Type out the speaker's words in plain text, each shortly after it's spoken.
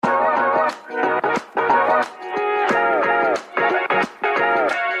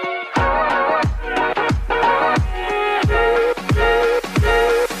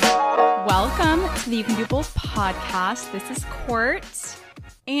podcast. This is Court,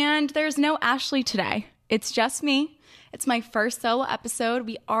 and there's no Ashley today. It's just me. It's my first solo episode.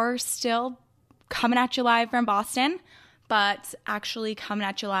 We are still coming at you live from Boston, but actually coming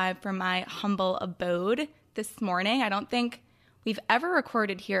at you live from my humble abode this morning. I don't think we've ever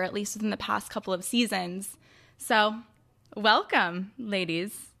recorded here, at least within the past couple of seasons. So welcome,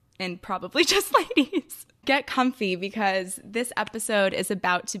 ladies, and probably just ladies. Get comfy because this episode is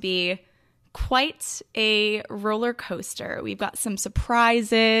about to be quite a roller coaster. We've got some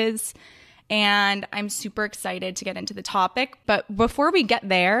surprises, and I'm super excited to get into the topic. But before we get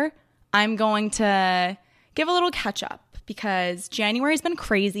there, I'm going to give a little catch up because January's been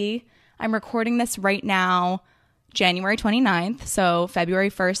crazy. I'm recording this right now, January 29th, so February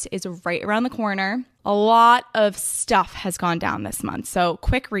 1st is right around the corner. A lot of stuff has gone down this month, so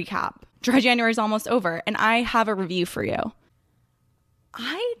quick recap. Dry January is almost over, and I have a review for you.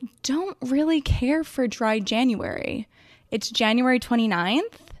 I don't really care for dry January. It's January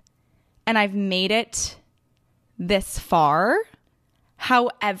 29th, and I've made it this far.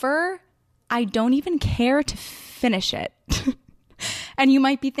 However, I don't even care to finish it. And you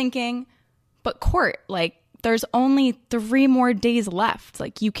might be thinking, but Court, there's only 3 more days left.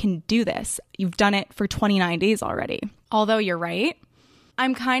 You can do this. You've done it for 29 days already. Although you're right.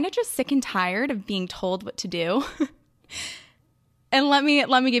 I'm kind of just sick and tired of being told what to do. And let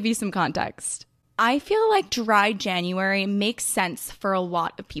me give you some context. I feel like dry January makes sense for a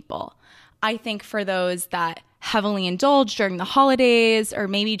lot of people. I think for those that heavily indulge during the holidays, or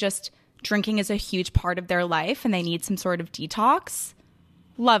maybe just drinking is a huge part of their life and they need some sort of detox,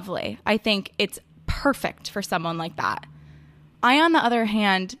 lovely. I think it's perfect for someone like that. I, on the other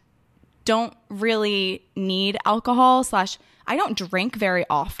hand, don't really need alcohol / I don't drink very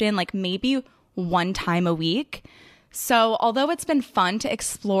often, maybe one time a week. So although it's been fun to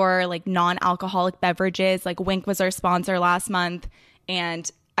explore non-alcoholic beverages, Winc was our sponsor last month,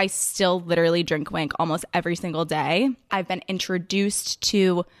 and I still literally drink Winc almost every single day. I've been introduced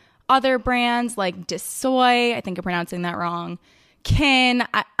to other brands like Desoy, I think I'm pronouncing that wrong, Kin.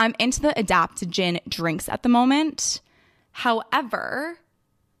 I'm into the adaptogen drinks at the moment. However,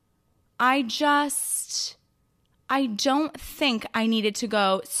 I don't think I needed to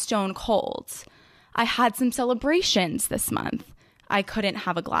go stone cold. I had some celebrations this month. I couldn't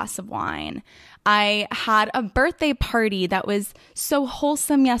have a glass of wine. I had a birthday party that was so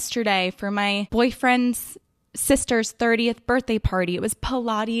wholesome yesterday for my boyfriend's sister's 30th birthday party. It was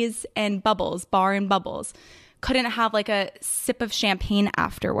Pilates and bubbles, bar and bubbles. Couldn't have a sip of champagne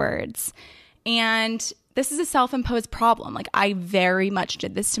afterwards. And this is a self-imposed problem. I very much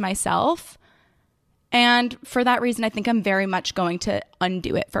did this to myself. And for that reason, I think I'm very much going to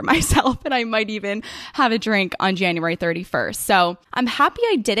undo it for myself. And I might even have a drink on January 31st. So I'm happy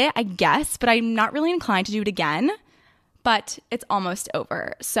I did it, I guess, but I'm not really inclined to do it again. But it's almost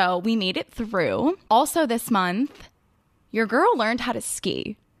over. So we made it through. Also this month, your girl learned how to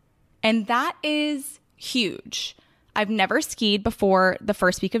ski. And that is huge. I've never skied before the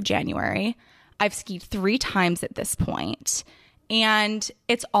first week of January. I've skied 3 times at this point. And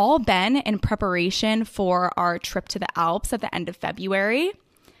it's all been in preparation for our trip to the Alps at the end of February.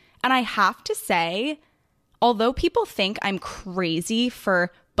 And I have to say, although people think I'm crazy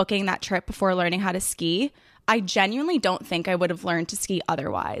for booking that trip before learning how to ski, I genuinely don't think I would have learned to ski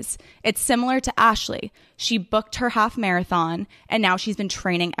otherwise. It's similar to Ashley. She booked her half marathon and now she's been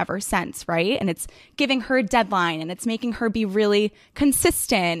training ever since, right? And it's giving her a deadline and it's making her be really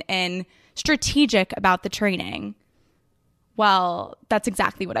consistent and strategic about the training. Well, that's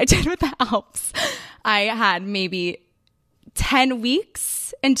exactly what I did with the Alps. I had maybe 10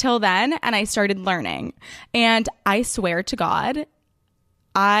 weeks until then, and I started learning. And I swear to God,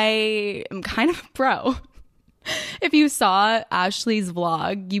 I am kind of a pro. If you saw Ashley's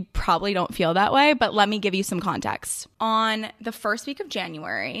vlog, you probably don't feel that way, but let me give you some context. On the first week of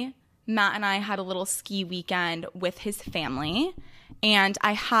January, Matt and I had a little ski weekend with his family, and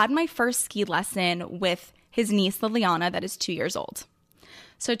I had my first ski lesson with his niece, Liliana, that is 2 years old.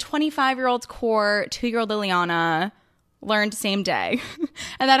 So 25-year-old Court, 2-year-old Liliana learned same day.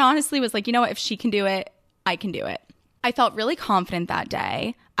 And that honestly was you know what? If she can do it, I can do it. I felt really confident that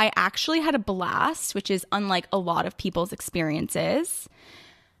day. I actually had a blast, which is unlike a lot of people's experiences.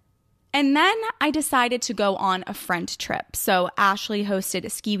 And then I decided to go on a friend trip. So Ashley hosted a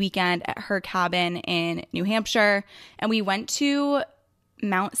ski weekend at her cabin in New Hampshire, and we went to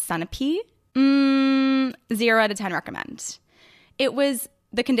Mount Sunapee. 0 out of 10 recommend.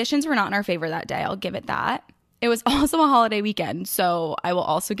 The conditions were not in our favor that day. I'll give it that. It was also a holiday weekend, so I will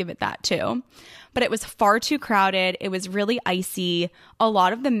also give it that too. but it was far too crowded. It was really icy. A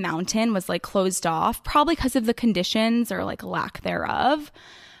lot of the mountain was like closed off, probably because of the conditions or like lack thereof.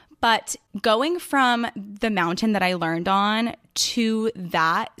 But going from the mountain that I learned on to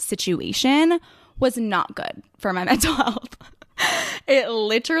that situation was not good for my mental health. It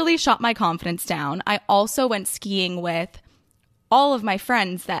literally shot my confidence down. I also went skiing with all of my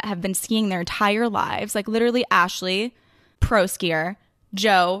friends that have been skiing their entire lives, like literally Ashley, pro skier,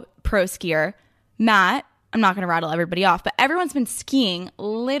 Joe, pro skier, Matt, I'm not going to rattle everybody off, but everyone's been skiing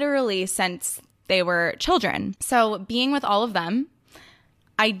literally since they were children. So being with all of them,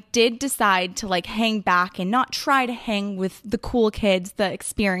 I did decide to like hang back and not try to hang with the cool kids, the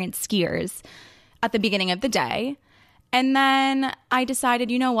experienced skiers at the beginning of the day. And then I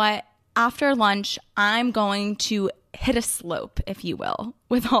decided, you know what? After lunch, I'm going to hit a slope, if you will,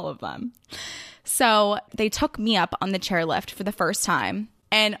 with all of them. So they took me up on the chairlift for the first time.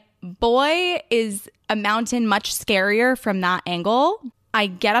 And boy, is a mountain much scarier from that angle. I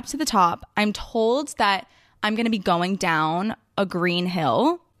get up to the top. I'm told that I'm going to be going down a green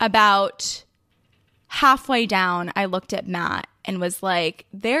hill. About halfway down, I looked at Matt and was like,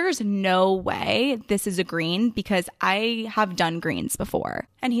 there's no way this is a green because I have done greens before.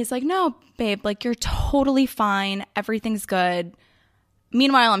 And he's like, no, babe, like you're totally fine. Everything's good.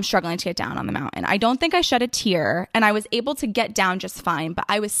 Meanwhile, I'm struggling to get down on the mountain. I don't think I shed a tear and I was able to get down just fine, but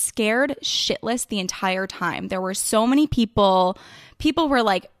I was scared shitless the entire time. There were so many people. People were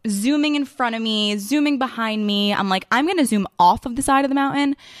like zooming in front of me, zooming behind me. I'm like, I'm going to zoom off of the side of the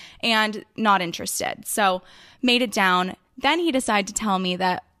mountain and not interested. So made it down. Then he decided to tell me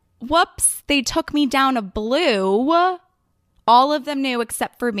that, whoops, they took me down a blue. All of them knew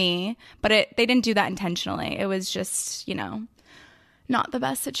except for me, but they didn't do that intentionally. It was just, not the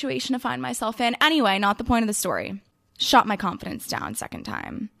best situation to find myself in. Anyway, not the point of the story. Shot my confidence down second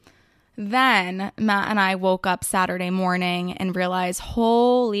time. Then Matt and I woke up Saturday morning and realized,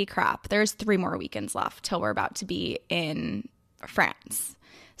 holy crap, there's 3 more weekends left till we're about to be in France.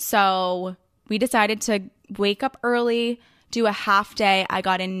 So we decided to wake up early, do a half day. I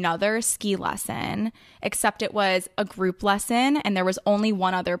got another ski lesson, except it was a group lesson and there was only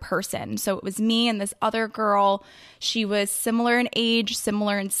one other person. So it was me and this other girl. She was similar in age,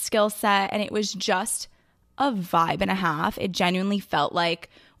 similar in skill set, and it was just a vibe and a half. It genuinely felt like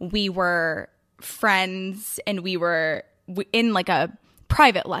we were friends and we were in like a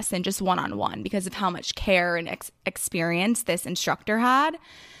private lesson, just one-on-one, because of how much care and experience this instructor had.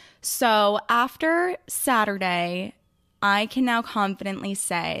 So after Saturday, I can now confidently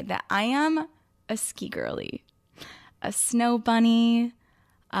say that I am a ski girly, a snow bunny,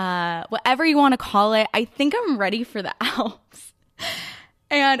 whatever you want to call it. I think I'm ready for the Alps.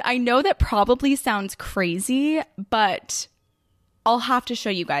 And I know that probably sounds crazy, but I'll have to show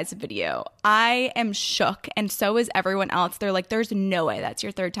you guys a video. I am shook, and so is everyone else. They're like, there's no way that's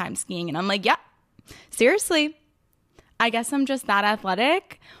your 3rd time skiing. And I'm like, yeah, seriously. I guess I'm just that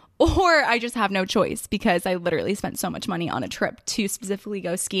athletic, or I just have no choice because I literally spent so much money on a trip to specifically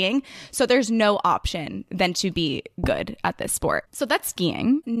go skiing. So there's no option than to be good at this sport. So that's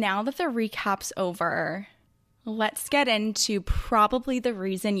skiing. Now that the recap's over, let's get into probably the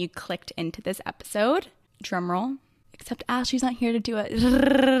reason you clicked into this episode. Drumroll. Except Ashley's not here to do it.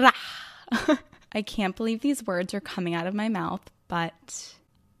 I can't believe these words are coming out of my mouth, but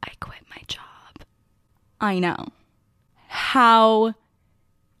I quit my job. I know. How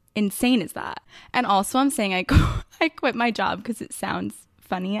insane is that? And also I'm saying I quit my job because it sounds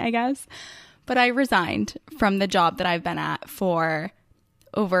funny, I guess. But I resigned from the job that I've been at for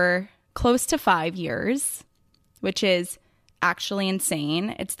over close to 5 years, which is actually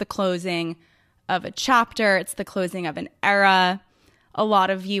insane. It's the closing of a chapter. It's the closing of an era. A lot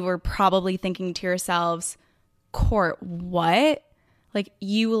of you were probably thinking to yourselves, Court, what? Like,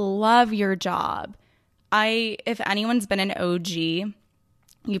 you love your job. If anyone's been an OG,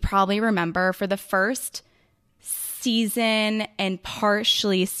 you probably remember for the first season and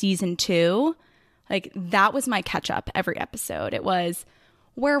partially season 2, like that was my catch up every episode. It was,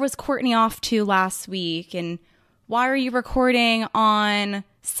 where was Courtney off to last week? And why are you recording on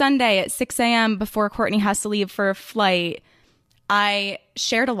Sunday at 6 a.m. before Courtney has to leave for a flight? I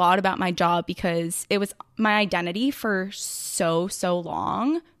shared a lot about my job because it was my identity for so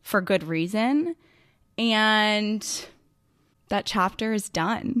long, for good reason. And that chapter is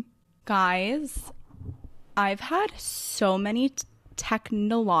done. Guys, I've had so many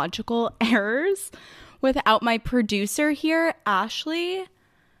technological errors without my producer here, Ashley.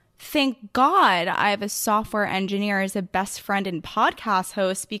 Thank God I have a software engineer as a best friend and podcast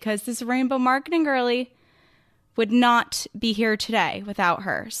host, because this rainbow marketing girly would not be here today without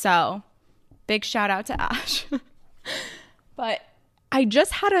her. So Big shout out to Ash. But I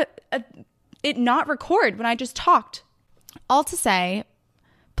just had it not record when I just talked. All to say,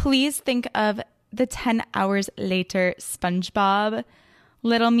 please think of the 10 hours later SpongeBob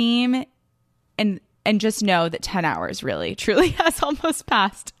little meme and just know that 10 hours really, truly has almost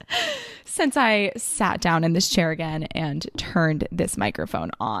passed since I sat down in this chair again and turned this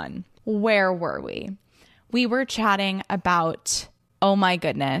microphone on. Where were we? We were chatting about, oh my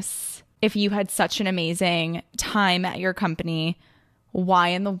goodness, if you had such an amazing time at your company, why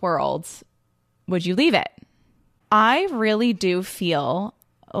in the world would you leave it? I really do feel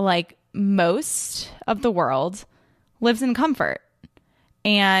like most of the world lives in comfort.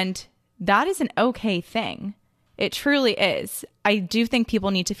 And that is an okay thing. It truly is. I do think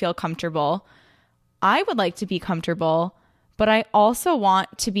people need to feel comfortable. I would like to be comfortable, but I also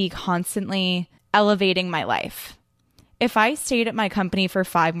want to be constantly elevating my life. If I stayed at my company for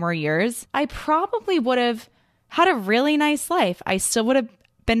 5 more years, I probably would have had a really nice life. I still would have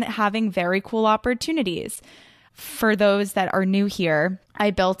been having very cool opportunities. For those that are new here,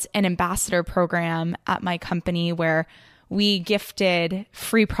 I built an ambassador program at my company where we gifted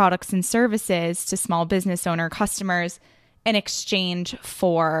free products and services to small business owner customers in exchange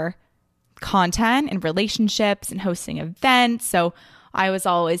for content and relationships and hosting events. So I was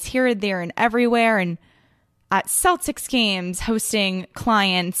always here, there, and everywhere, and at Celtics games hosting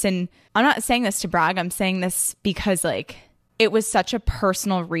clients. And I'm not saying this to brag. I'm saying this because it was such a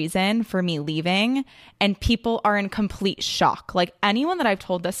personal reason for me leaving, and people are in complete shock. Like anyone that I've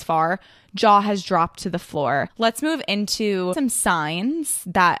told this far, jaw has dropped to the floor. Let's move into some signs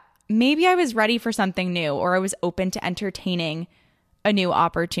that maybe I was ready for something new or I was open to entertaining a new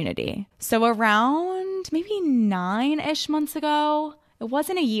opportunity. So around maybe 9-ish months ago, it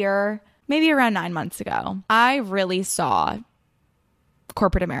wasn't a year, maybe around 9 months ago, I really saw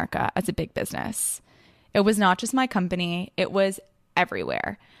corporate America as a big business. It was not just my company. It was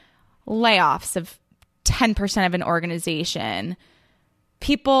everywhere. Layoffs of 10% of an organization.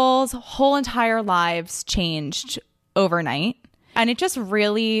 People's whole entire lives changed overnight. And it just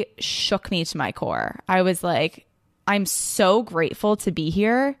really shook me to my core. I was like, I'm so grateful to be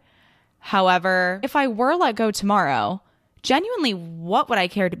here. However, if I were let go tomorrow, genuinely, what would I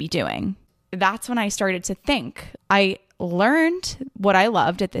care to be doing? That's when I started to think. I learned what I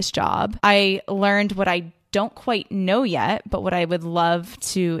loved at this job. I learned what I don't quite know yet, but what I would love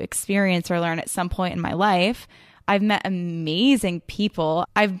to experience or learn at some point in my life. I've met amazing people.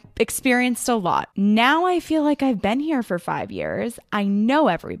 I've experienced a lot. Now I feel like I've been here for 5 years. I know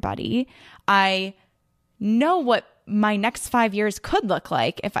everybody. I know what my next 5 years could look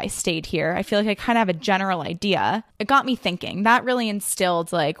like if I stayed here. I feel like I kind of have a general idea. It got me thinking. That really instilled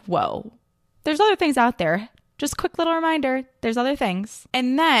whoa, there's other things out there. Just quick little reminder, there's other things.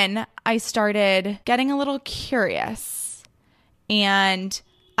 And then I started getting a little curious, and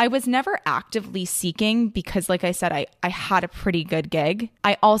I was never actively seeking because, like I said, I had a pretty good gig.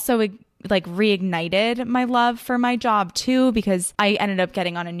 I also reignited my love for my job too, because I ended up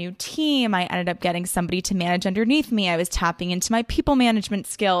getting on a new team. I ended up getting somebody to manage underneath me. I was tapping into my people management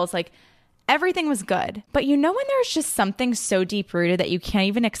skills. Everything was good. But when there's just something so deep rooted that you can't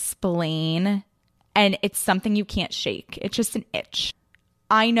even explain, and it's something you can't shake. It's just an itch.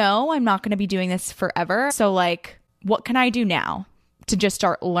 I know I'm not going to be doing this forever. So what can I do now to just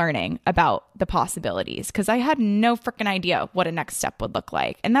start learning about the possibilities? Because I had no freaking idea what a next step would look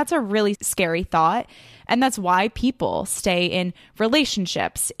like. And that's a really scary thought. And that's why people stay in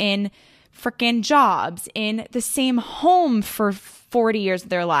relationships, in freaking jobs, in the same home for 40 years of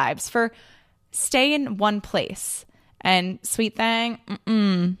their lives, for stay in one place. And sweet thing,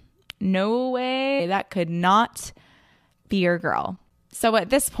 no way. That could not be your girl. So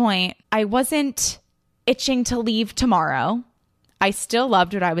at this point, I wasn't itching to leave tomorrow. I still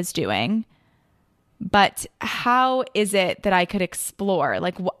loved what I was doing. But how is it that I could explore?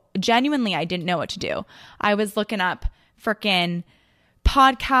 Genuinely, I didn't know what to do. I was looking up freaking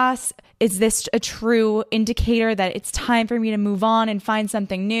podcasts. Is this a true indicator that it's time for me to move on and find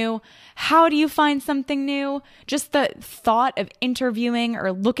something new? How do you find something new? Just the thought of interviewing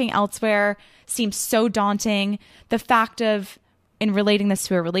or looking elsewhere seems so daunting. The fact of, in relating this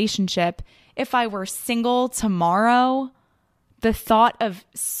to a relationship, if I were single tomorrow, the thought of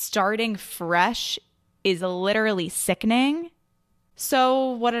starting fresh is literally sickening.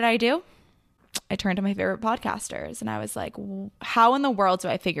 So what did I do? I turned to my favorite podcasters and I was like, how in the world do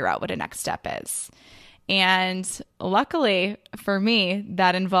I figure out what a next step is? And luckily for me,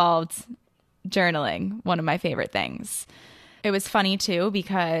 that involved journaling, one of my favorite things. It was funny too,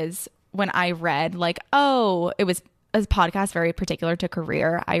 because when I read it was a podcast very particular to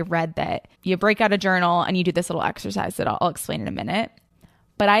career. I read that you break out a journal and you do this little exercise that I'll explain in a minute.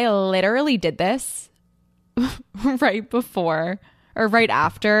 But I literally did this right before or right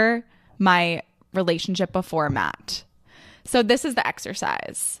after my relationship before Matt. So this is the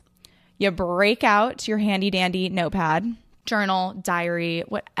exercise. You break out your handy dandy notepad, journal, diary,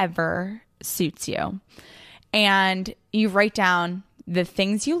 whatever suits you. And you write down the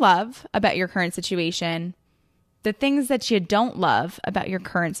things you love about your current situation, the things that you don't love about your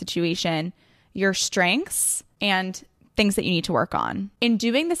current situation, your strengths, and things that you need to work on. In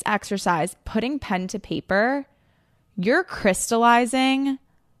doing this exercise, putting pen to paper, you're crystallizing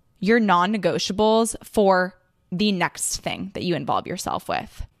your non-negotiables for the next thing that you involve yourself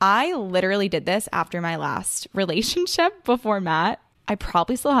with. I literally did this after my last relationship before Matt. I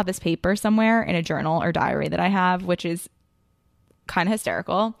probably still have this paper somewhere in a journal or diary that I have, which is kind of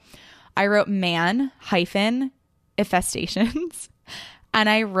hysterical. I wrote man-infestations and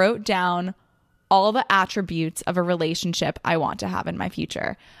I wrote down all the attributes of a relationship I want to have in my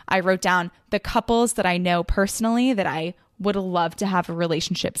future. I wrote down the couples that I know personally that I would love to have a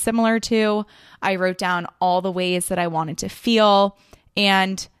relationship similar to. I wrote down all the ways that I wanted to feel.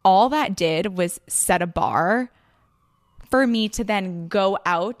 And all that did was set a bar for me to then go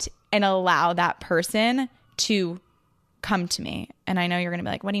out and allow that person to come to me. And I know you're going to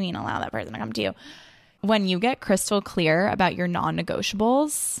be like, what do you mean allow that person to come to you? When you get crystal clear about your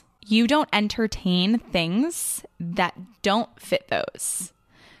non-negotiables, you don't entertain things that don't fit those.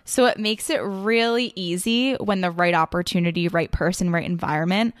 So it makes it really easy when the right opportunity, right person, right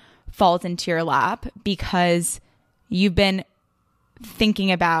environment falls into your lap because you've been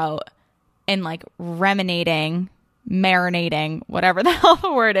thinking about and like ruminating, marinating, whatever the hell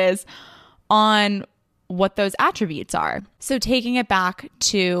the word is, on what those attributes are. So taking it back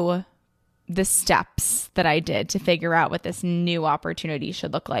to the steps that I did to figure out what this new opportunity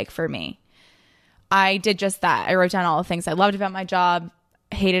should look like for me. I did just that. I wrote down all the things I loved about my job,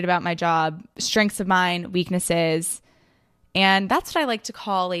 hated about my job, strengths of mine, weaknesses. And that's what I like to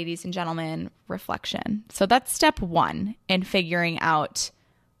call, ladies and gentlemen, reflection. So that's step one in figuring out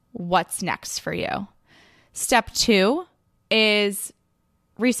what's next for you. Step two is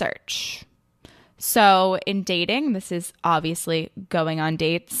research. So in dating, this is obviously going on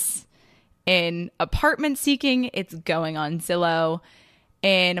dates. In apartment seeking, it's going on Zillow.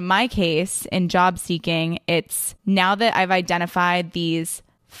 In my case, in job seeking, it's now that I've identified these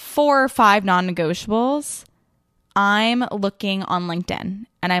 4 or 5 non-negotiables, I'm looking on LinkedIn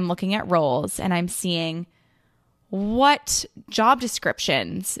and I'm looking at roles and I'm seeing what job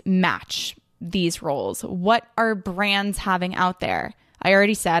descriptions match these roles. What are brands having out there? I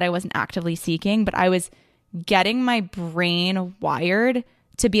already said I wasn't actively seeking, but I was getting my brain wired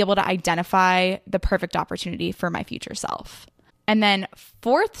to be able to identify the perfect opportunity for my future self. And then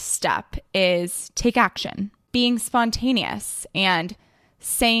fourth step is take action, being spontaneous and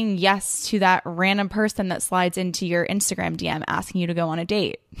saying yes to that random person that slides into your Instagram DM asking you to go on a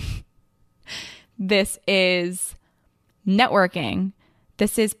date. This is networking.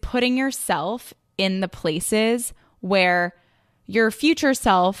 This is putting yourself in the places where your future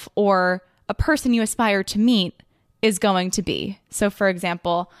self or a person you aspire to meet is going to be. So for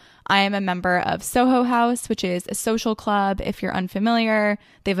example, I am a member of Soho House, which is a social club. If you're unfamiliar,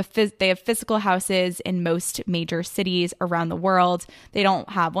 they have physical houses in most major cities around the world. They don't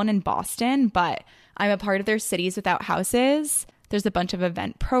have one in Boston, but I'm a part of their Cities Without Houses. There's a bunch of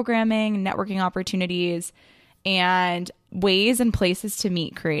event programming, networking opportunities, and ways and places to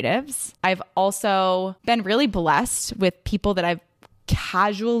meet creatives. I've also been really blessed with people that I've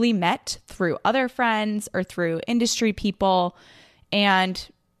casually met through other friends or through industry people. And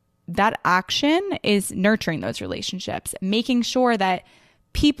that action is nurturing those relationships, making sure that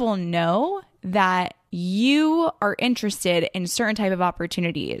people know that you are interested in certain type of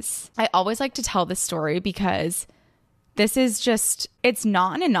opportunities. I always like to tell this story because this is just, it's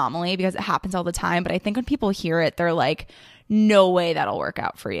not an anomaly because it happens all the time. But I think when people hear it, they're like, no way that'll work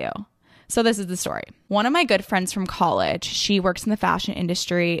out for you. So this is the story. One of my good friends from college, she works in the fashion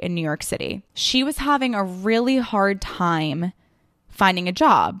industry in New York City. She was having a really hard time finding a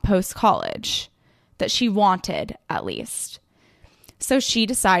job post-college that she wanted, at least. So she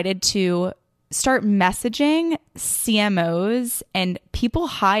decided to start messaging CMOs and people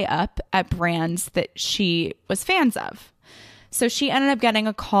high up at brands that she was fans of. So she ended up getting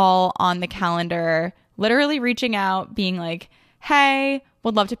a call on the calendar, literally reaching out, being like, hey,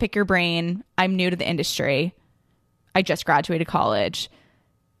 would love to pick your brain. I'm new to the industry. I just graduated college.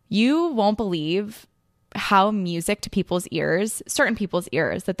 You won't believe how music to people's ears, certain people's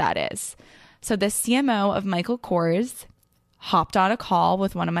ears, that is. So the CMO of Michael Kors hopped on a call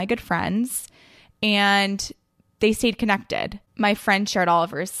with one of my good friends and they stayed connected. My friend shared all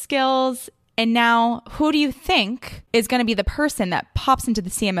of her skills. And now who do you think is going to be the person that pops into the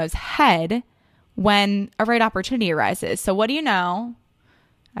CMO's head when a right opportunity arises? So what do you know?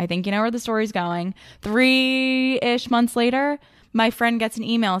 I think you know where the story's going. 3-ish months later, my friend gets an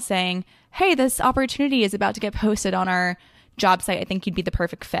email saying, hey, this opportunity is about to get posted on our job site. I think you'd be the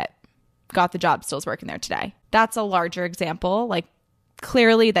perfect fit. Got the job, still's working there today. That's a larger example. Like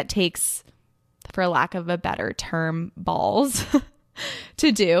clearly that takes, for lack of a better term, balls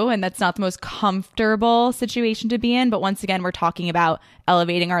to do. And that's not the most comfortable situation to be in. But once again, we're talking about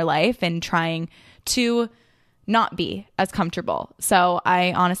elevating our life and trying to not be as comfortable. So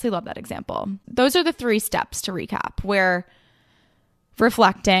I honestly love that example. Those are the 3 steps to recap. We're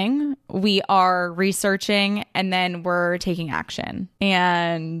reflecting, we are researching, and then we're taking action.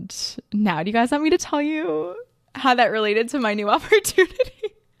 And now do you guys want me to tell you how that related to my new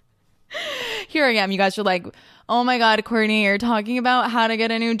opportunity? Here I am. You guys are like, oh my God, Courtney, you're talking about how to get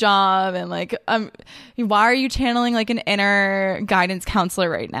a new job. And like, why are you channeling like an inner guidance counselor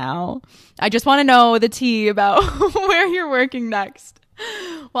right now? I just want to know the tea about where you're working next.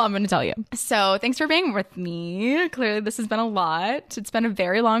 Well, I'm going to tell you. So thanks for being with me. Clearly, this has been a lot. It's been a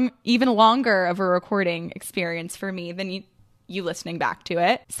very long, even longer of a recording experience for me than you listening back to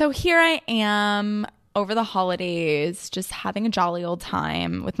it. So here I am over the holidays, just having a jolly old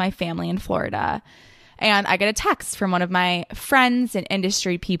time with my family in Florida. And I get a text from one of my friends and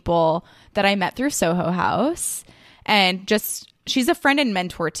industry people that I met through Soho House. And just, she's a friend and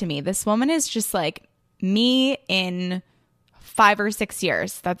mentor to me. This woman is just like me in 5 or 6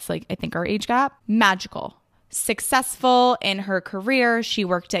 years. That's like, I think our age gap. Magical. Successful in her career. She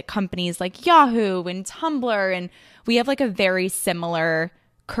worked at companies like Yahoo and Tumblr. And we have like a very similar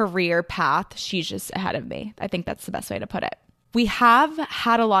career path. She's just ahead of me. I think that's the best way to put it. We have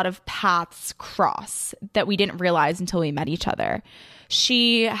had a lot of paths cross that we didn't realize until we met each other.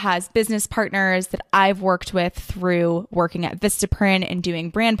 She has business partners that I've worked with through working at Vistaprint and doing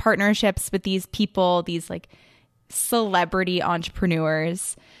brand partnerships with these people, these like celebrity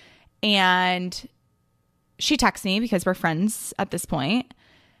entrepreneurs. And she texts me because we're friends at this point,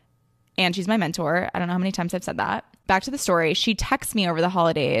 and she's my mentor. I don't know how many times I've said that. Back to the story. She texts me over the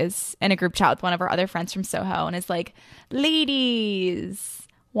holidays in a group chat with one of our other friends from Soho and is like, ladies,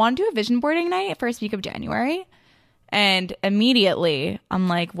 want to do a vision boarding night first week of January? And immediately I'm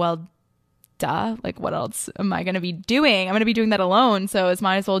like, well, duh. Like, what else am I going to be doing? I'm going to be doing that alone. So I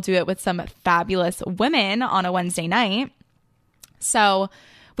might as well do it with some fabulous women on a Wednesday night. So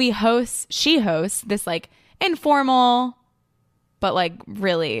she hosts this like informal, but like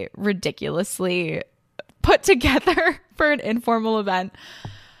really ridiculously put together for an informal event,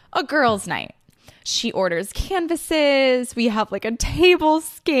 a girls' night. She orders canvases. We have like a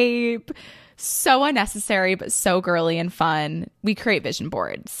tablescape. So unnecessary, but so girly and fun. We create vision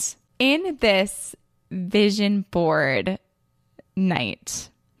boards. In this vision board night,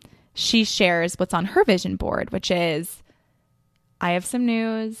 she shares what's on her vision board, which is, I have some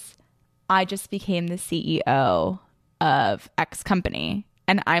news. I just became the CEO of X company,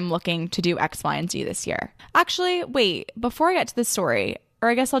 and I'm looking to do X, Y, and Z this year. Actually, wait, before I get to the story, or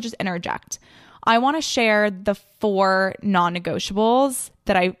I guess I'll just interject, I want to share the 4 non-negotiables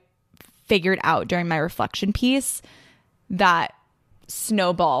that I figured out during my reflection piece that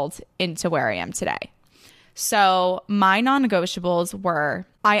snowballed into where I am today. So my non-negotiables were,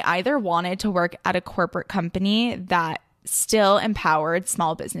 I either wanted to work at a corporate company that still empowered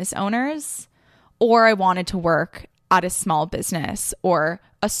small business owners, or I wanted to work at a small business or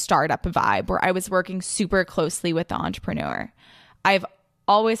a startup vibe where I was working super closely with the entrepreneur. I've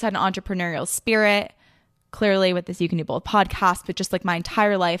always had an entrepreneurial spirit, clearly with this You Can Do Both podcast, but just like my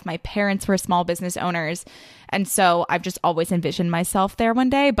entire life, my parents were small business owners. And so I've just always envisioned myself there one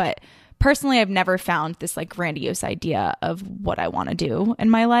day. But personally, I've never found this like grandiose idea of what I want to do in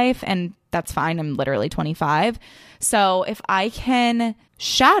my life. And that's fine. I'm literally 25. So if I can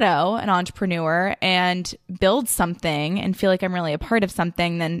shadow an entrepreneur and build something and feel like I'm really a part of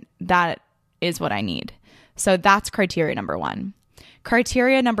something, then that is what I need. So that's criteria number 1.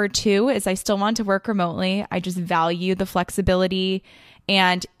 Criteria number 2 is I still want to work remotely. I just value the flexibility.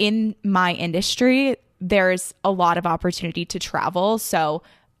 And in my industry, there's a lot of opportunity to travel. So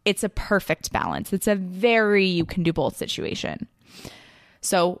it's a perfect balance. It's a very you can do both situation.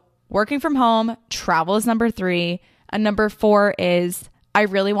 So working from home, travel is number 3. And number 4 is I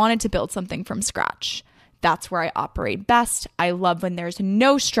really wanted to build something from scratch. That's where I operate best. I love when there's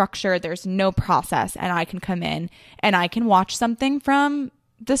no structure, there's no process, and I can come in and I can watch something from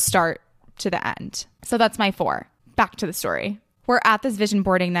the start to the end. So that's my 4. Back to the story. We're at this vision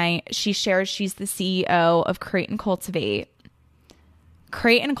boarding night. She shares she's the CEO of Create and Cultivate.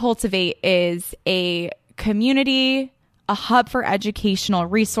 Create and Cultivate is a community, a hub for educational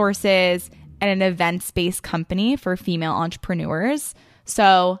resources, and an events-based company for female entrepreneurs.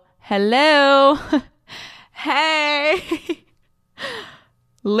 So, hello. Hey.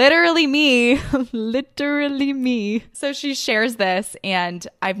 Literally me. Literally me. So she shares this, and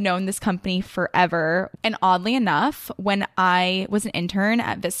I've known this company forever. And oddly enough, when I was an intern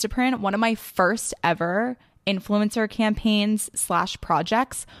at Vistaprint, one of my first ever influencer campaigns /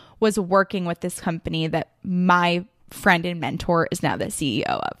 projects was working with this company that my friend and mentor is now the CEO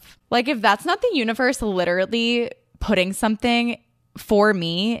of. Like, if that's not the universe literally putting something for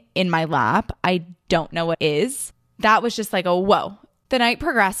me in my lap, I don't know what is. That was just like a whoa. The night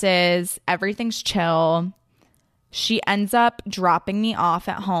progresses, everything's chill. She ends up dropping me off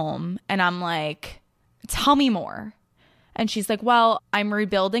at home, and I'm like, tell me more. And she's like, well, I'm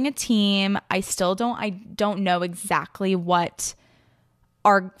rebuilding a team. I don't know exactly what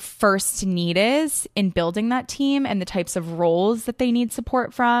our first need is in building that team and the types of roles that they need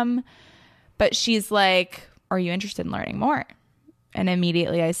support from. But she's like, are you interested in learning more? And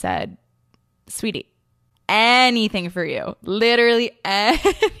immediately I said, sweetie, anything for you. Literally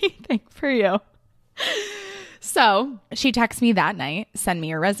anything for you. So she texts me that night, send me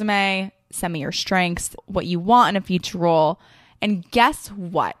your resume, send me your strengths, what you want in a future role. And guess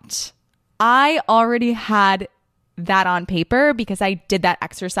what? I already had that on paper because I did that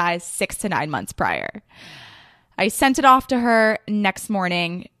exercise 6 to 9 months prior. I sent it off to her. Next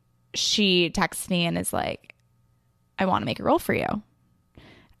morning, she texts me and is like, I want to make a role for you.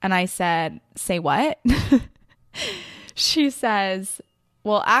 And I said, say what? She says,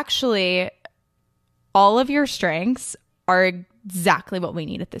 well, actually, all of your strengths are exactly what we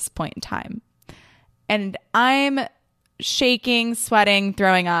need at this point in time. And I'm shaking, sweating,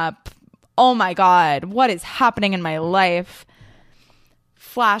 throwing up. Oh my God, what is happening in my life?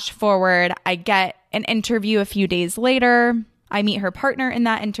 Flash forward, I get an interview a few days later. I meet her partner in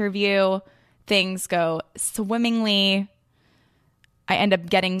that interview. Things go swimmingly. I end up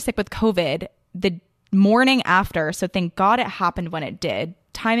getting sick with COVID the morning after. So thank God it happened when it did.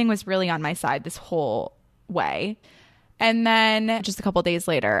 Timing was really on my side this whole way. And then just a couple days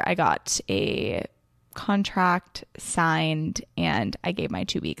later, I got a contract signed and I gave my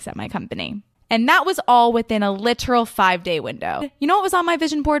 2 weeks at my company. And that was all within a literal 5-day window. You know what was on my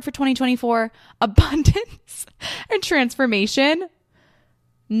vision board for 2024? Abundance and transformation.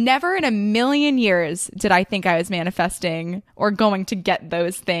 Never in a million years did I think I was manifesting or going to get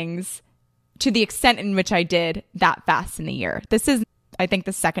those things to the extent in which I did that fast in the year. This is, I think,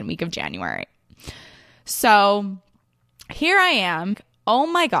 the second week of January. So here I am. Oh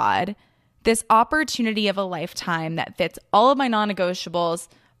my God, this opportunity of a lifetime that fits all of my non-negotiables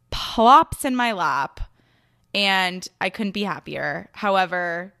plops in my lap, and I couldn't be happier.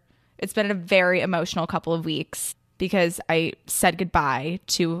 However, it's been a very emotional couple of weeks because I said goodbye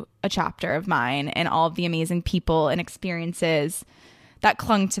to a chapter of mine and all of the amazing people and experiences that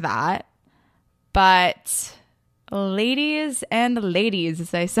clung to that. But ladies and ladies,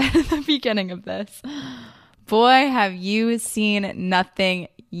 as I said at the beginning of this, boy, have you seen nothing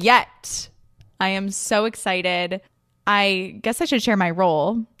yet. I am so excited. I guess I should share my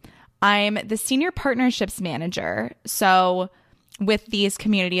role. I'm the Senior Partnerships Manager. So with these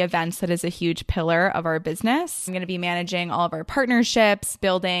community events, that is a huge pillar of our business. I'm going to be managing all of our partnerships,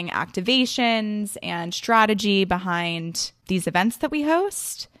 building activations and strategy behind these events that we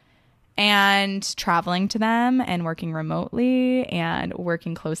host, and traveling to them and working remotely and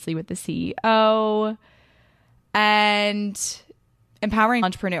working closely with the CEO and empowering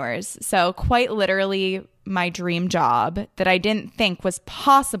entrepreneurs. So quite literally my dream job that I didn't think was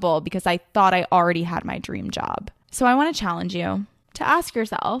possible because I thought I already had my dream job. So I want to challenge you to ask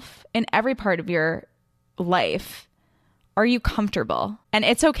yourself in every part of your life, are you comfortable? And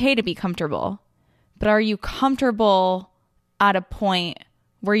it's okay to be comfortable, but are you comfortable at a point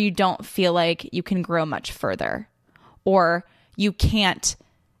where you don't feel like you can grow much further, or you can't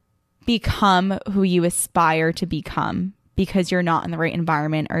become who you aspire to become because you're not in the right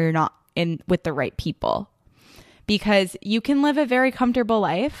environment or you're not in with the right people? Because you can live a very comfortable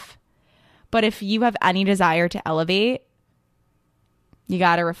life, but if you have any desire to elevate, you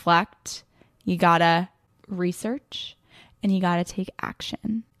got to reflect, you got to research, and you got to take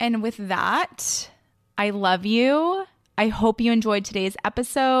action. And with that, I love you. I hope you enjoyed today's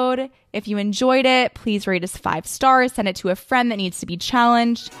episode. If you enjoyed it, please rate us 5 stars, send it to a friend that needs to be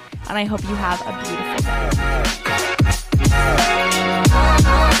challenged, and I hope you have a beautiful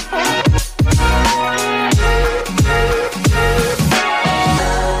day.